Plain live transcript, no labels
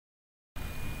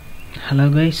Hello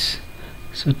guys,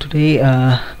 so today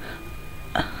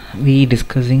we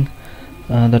discussing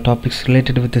the topics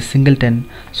related with the singleton.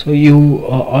 So you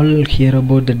all hear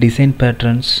about the design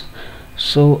patterns.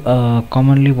 So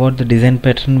commonly what the design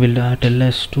pattern will tell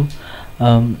us to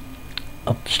um,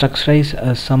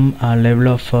 structurize some level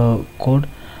of code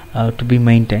to be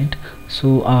maintained.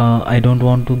 So I don't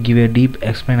want to give a deep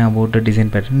explain about the design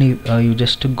pattern. You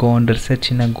just go and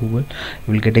search in a Google,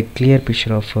 you will get a clear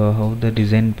picture of how the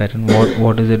design pattern,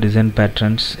 what is the design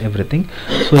patterns, everything.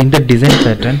 So in the design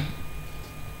pattern,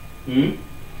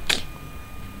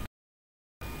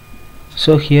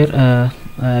 so here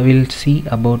I will see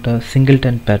about a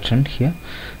singleton pattern here.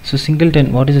 So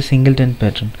singleton, what is a singleton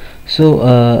pattern?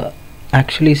 So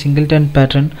actually singleton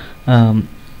pattern,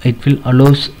 it will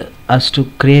allows us to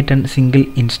create a single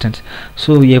instance.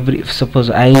 So every, suppose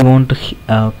I want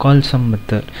to call some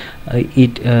method,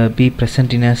 it be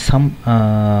present in a some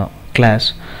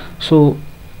class. So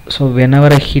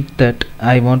whenever I hit that,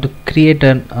 I want to create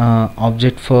an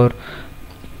object for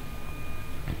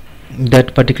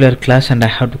that particular class, and I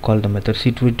have to call the methods.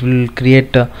 It will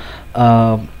create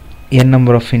n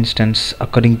number of instance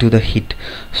according to the hit.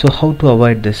 So how to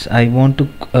avoid this? I want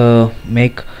to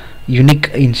make unique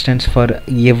instance for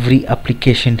every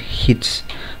application hits.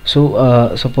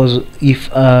 So suppose if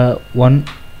one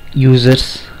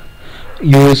users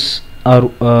use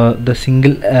or the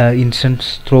single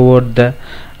instance throughout the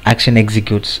action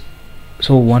executes,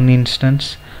 so one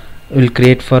instance will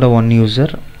create for one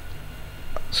user.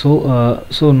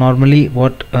 So normally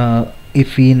what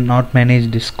if we not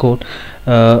manage this code,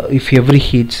 if every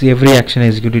hits, every action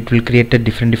execute, it will create a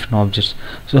different objects.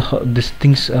 So these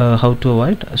things how to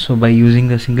avoid? So by using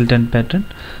the singleton pattern.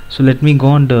 So let me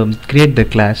go and create the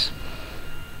class.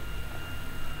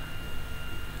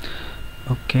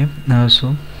 Okay,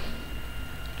 so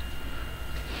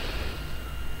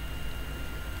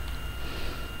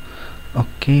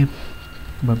okay,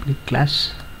 public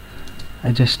class,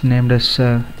 I just named as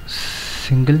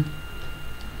singleton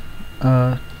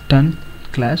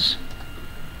class.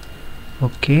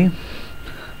 Okay,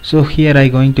 so here I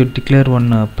going to declare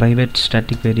one private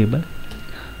static variable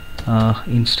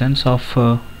instance of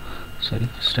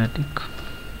static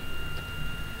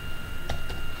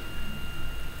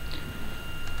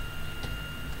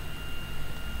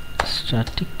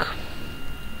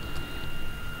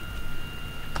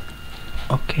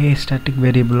okay, static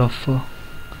variable of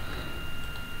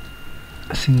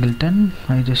singleton.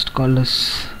 I just call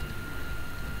this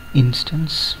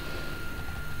instance.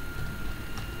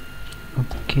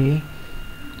 Okay,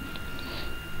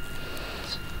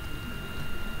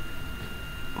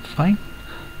 fine.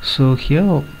 So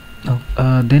here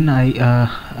then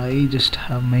I just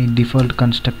have my default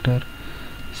constructor,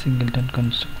 singleton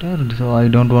constructor, so I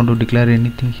don't want to declare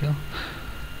anything here.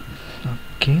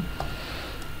 Okay,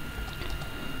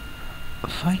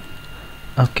 fine.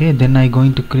 Okay, then I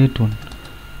going to create one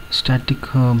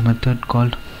static method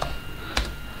called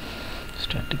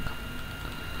static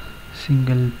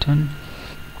singleton.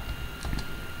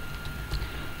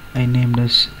 I named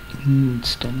as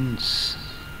instance.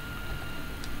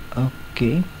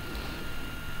 Okay,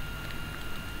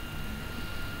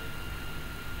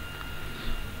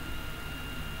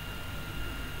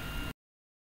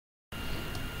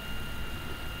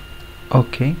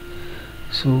 okay.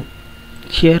 So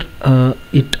here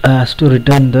it has to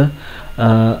return the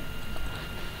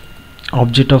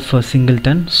object of a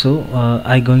singleton. So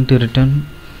I going to return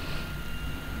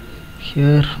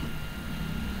here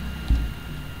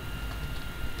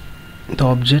the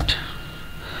object.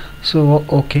 So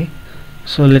okay,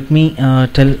 so let me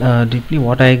tell deeply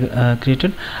what I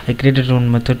created. I created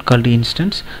one method called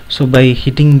instance. So by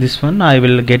hitting this one, I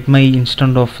will get my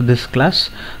instance of this class.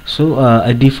 So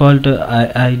I default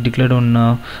I declared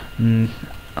on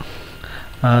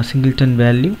singleton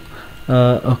value,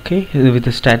 okay, with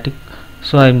a static.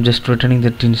 So I'm just returning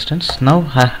that instance.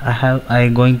 Now I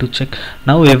going to check.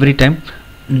 Now every time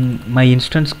my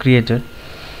instance created,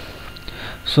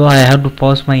 so I have to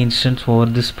pass my instance over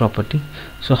this property.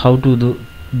 So how to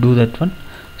do that one?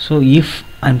 So if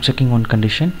I'm checking one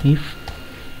condition, if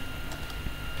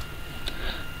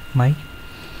my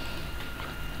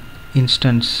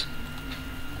instance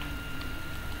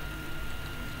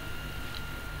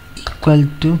equal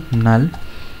to null,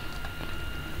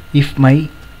 if my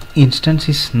instance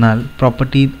is null,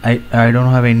 property I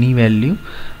don't have any value,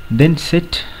 then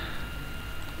set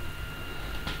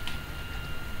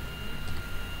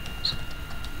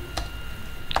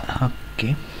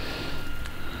okay,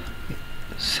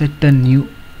 set a new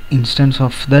instance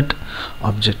of that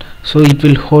object. So it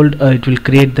will hold it will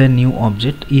create the new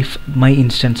object if my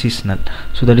instance is null.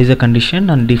 So that is a condition,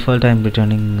 and default I am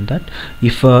returning that.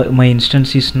 If my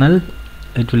instance is null,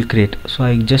 it will create. So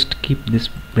I just keep this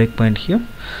breakpoint here.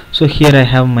 So here I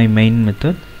have my main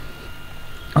method.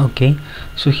 Okay,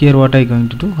 so here what I going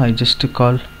to do, I just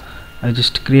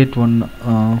create one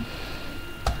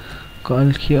call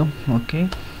here. Okay,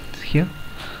 here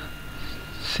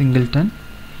singleton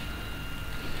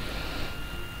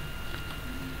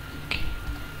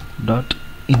dot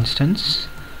instance.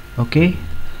 Okay,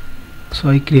 so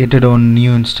I created a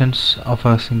new instance of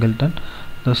a singleton.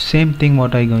 The same thing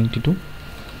what I going to do,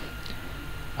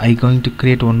 I going to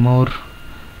create one more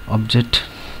object.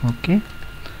 Okay,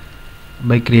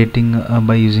 by creating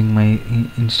by using my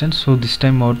instance. So this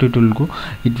time what it will go,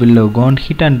 it will go on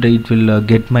hit and it will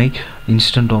get my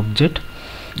instant object.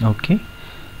 Okay,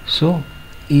 so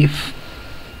if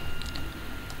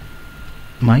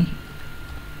my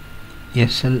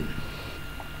SL1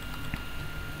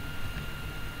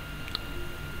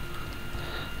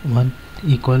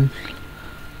 equal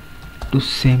to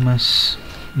same as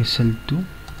SL2,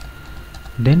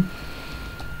 then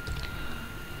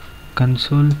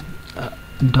console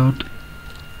dot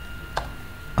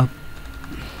up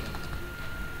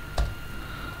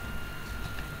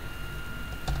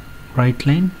right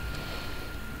line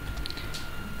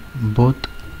both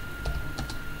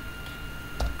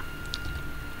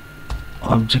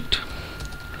object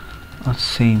are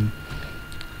same.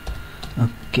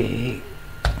 Okay,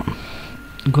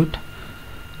 good.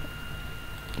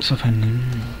 So finally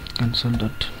console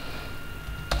dot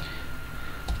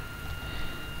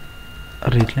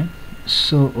read line.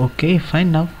 So okay,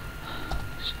 fine. Now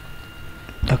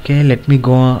okay, let me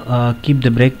go keep the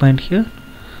breakpoint here.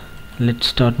 Let's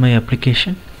start my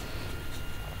application.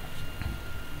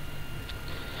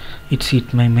 It's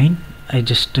hit my main. I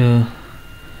just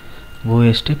go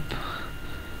a step.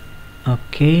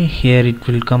 Okay, here it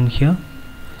will come here.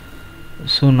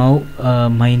 So now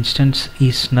my instance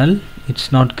is null.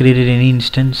 It's not created any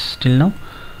instance till now.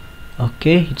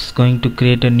 Okay, it's going to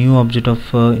create a new object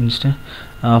of instance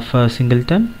of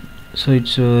singleton. So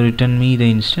it's return me the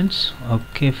instance.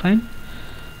 Okay, fine.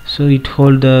 So it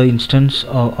hold the instance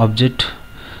object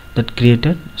that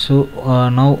created. So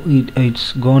now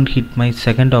it's going to hit my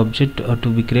second object to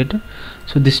be created.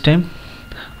 So this time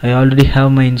I already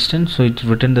have my instance, so it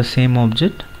returned the same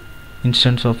object,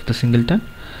 instance of the singleton.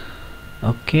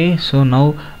 Okay, so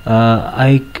now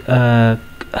I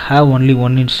have only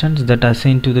one instance that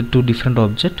assigned to the two different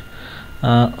object.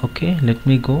 Okay, let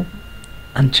me go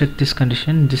and check this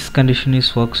condition. This condition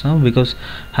is works now because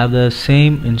have the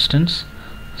same instance,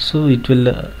 so it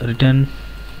will return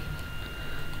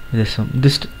this one.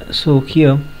 So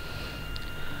here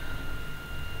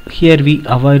we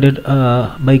avoided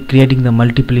by creating the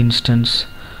multiple instance.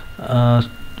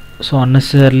 So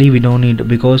unnecessarily we don't need,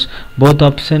 because both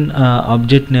option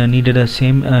object needed the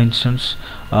same instance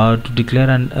to declare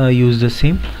and use the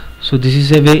same. So this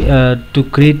is a way to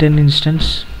create an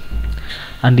instance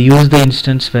and use the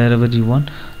instance wherever you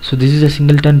want. So this is a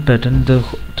singleton pattern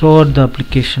throughout the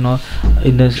application or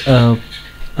in this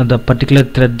the particular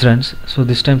thread runs. So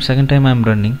this time second time I am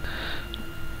running.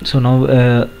 So now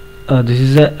this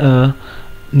is a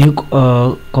new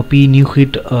copy, new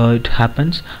hit, it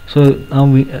happens. So now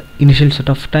initial set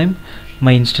of time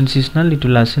my instance is null, it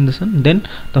will assign this one, then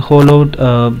the whole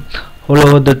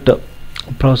over that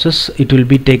process it will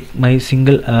be take my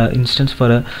single instance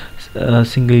for a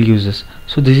single users.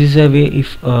 So this is a way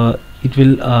if it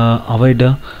will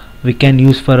avoid we can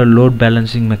use for a load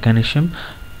balancing mechanism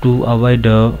to avoid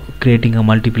creating a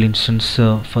multiple instance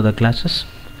for the classes.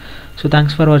 So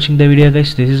thanks for watching the video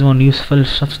guys. This is one useful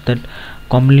stuff that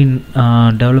commonly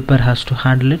developer has to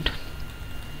handle it.